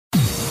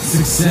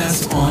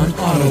Success on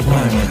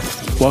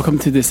Autopilot. Welcome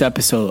to this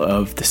episode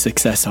of the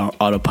Success on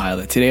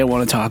Autopilot. Today I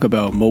want to talk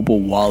about mobile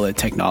wallet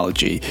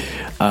technology.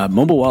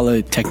 Mobile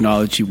wallet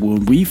technology,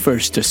 when we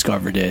first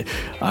discovered it,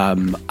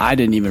 I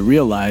didn't even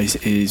realize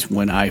is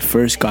when I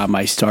first got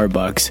my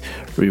Starbucks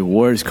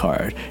rewards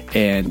card,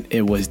 and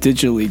it was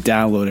digitally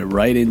downloaded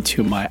right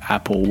into my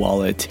Apple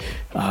Wallet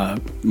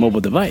mobile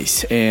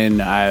device.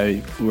 And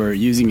I were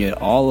using it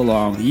all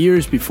along,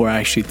 years before I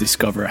actually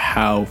discovered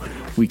how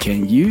we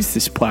can use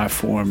this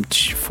platform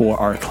for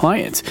our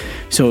clients.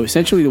 So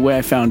essentially the way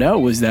I found out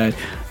was that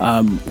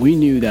we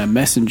knew that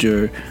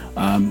Messenger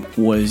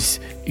was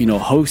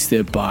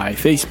hosted by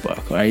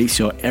Facebook, right?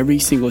 So every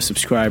single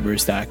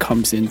subscribers that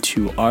comes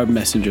into our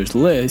Messenger's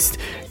list,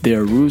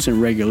 there are rules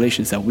and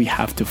regulations that we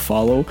have to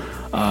follow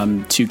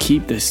to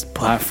keep this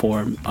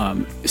platform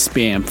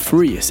spam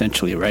free,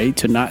 essentially, right?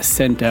 To not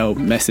send out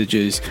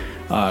messages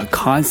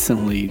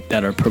constantly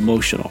that are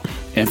promotional.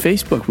 And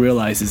Facebook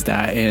realizes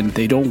that, and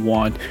they don't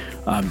want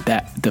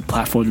that the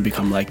platform to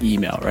become like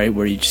email, right?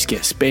 Where you just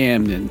get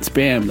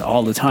spammed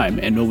all the time,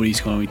 and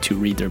nobody's going to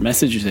read their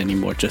messages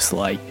anymore, just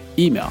like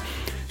email.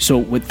 So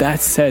with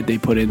that said, they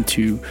put in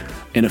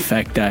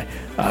effect that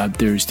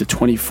there's the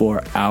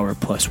 24-hour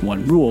plus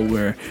one rule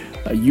where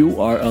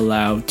you are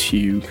allowed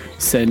to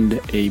send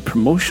a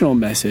promotional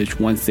message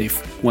once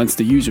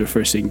the user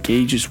first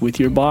engages with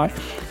your bot,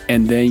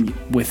 and then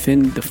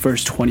within the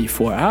first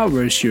 24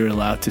 hours, you're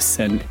allowed to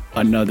send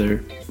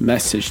another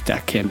message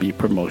that can be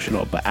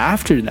promotional. But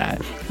after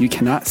that, you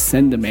cannot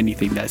send them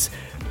anything that's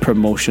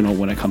promotional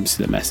when it comes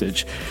to the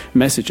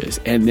messages.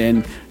 And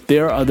then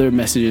there are other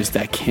messages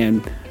that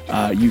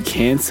you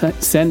can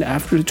send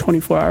after the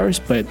 24 hours,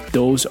 but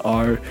those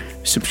are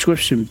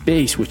subscription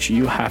based, which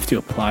you have to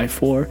apply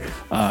for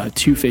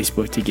to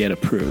Facebook to get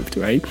approved,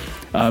 right?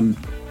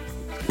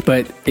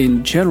 But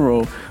in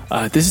general,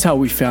 this is how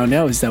we found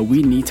out, is that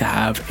we need to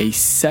have a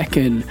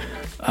second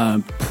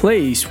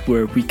place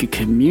where we could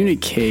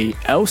communicate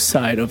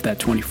outside of that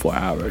 24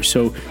 hours.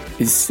 So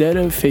instead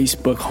of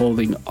Facebook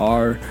holding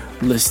our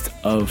list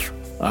of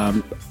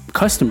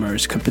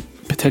customers,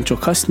 potential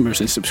customers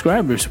and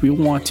subscribers, we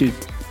want to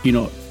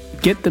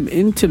get them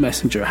into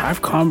Messenger,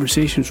 have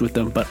conversations with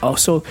them, but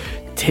also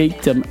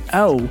take them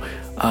out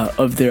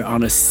of there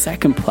on a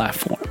second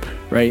platform,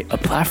 right? A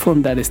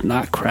platform that is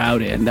not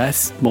crowded, and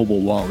that's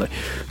mobile wallet.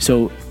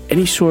 So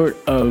any sort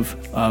of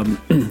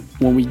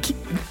when we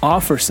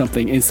offer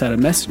something inside a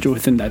Messenger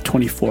within that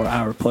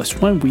 24-hour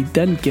plus one, we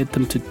then get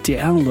them to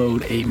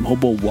download a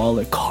mobile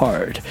wallet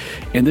card.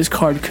 And this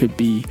card could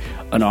be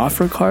an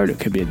offer card, it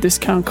could be a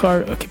discount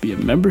card, it could be a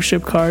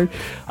membership card.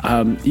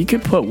 You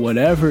could put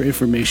whatever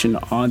information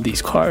on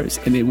these cards,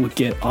 and it would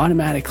get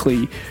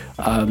automatically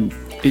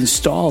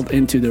installed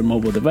into their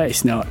mobile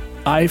device. Now,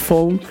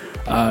 iPhone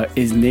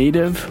is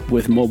native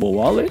with mobile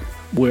wallet,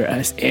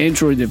 whereas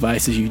Android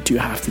devices, you do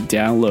have to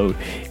download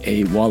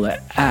a wallet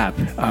app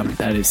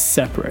that is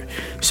separate.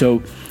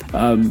 So,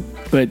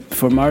 but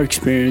from our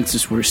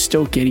experiences, we're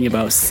still getting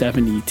about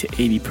 70 to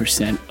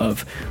 80%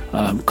 of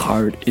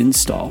card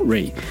install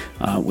rate,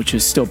 which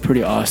is still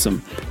pretty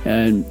awesome.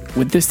 And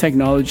with this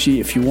technology,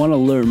 if you want to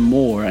learn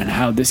more on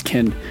how this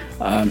can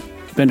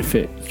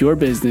benefit your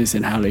business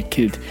and how it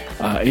could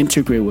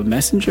integrate with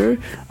Messenger,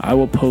 I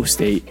will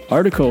post an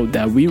article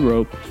that we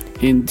wrote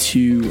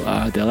into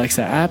the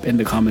Alexa app in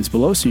the comments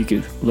below, so you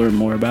can learn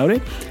more about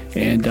it.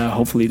 And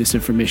hopefully this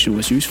information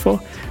was useful,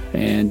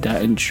 and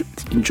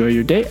enjoy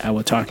your day. I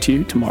will talk to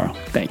you tomorrow.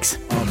 Thanks.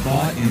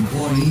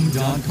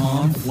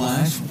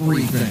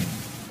 AboutEmployee.com/briefing.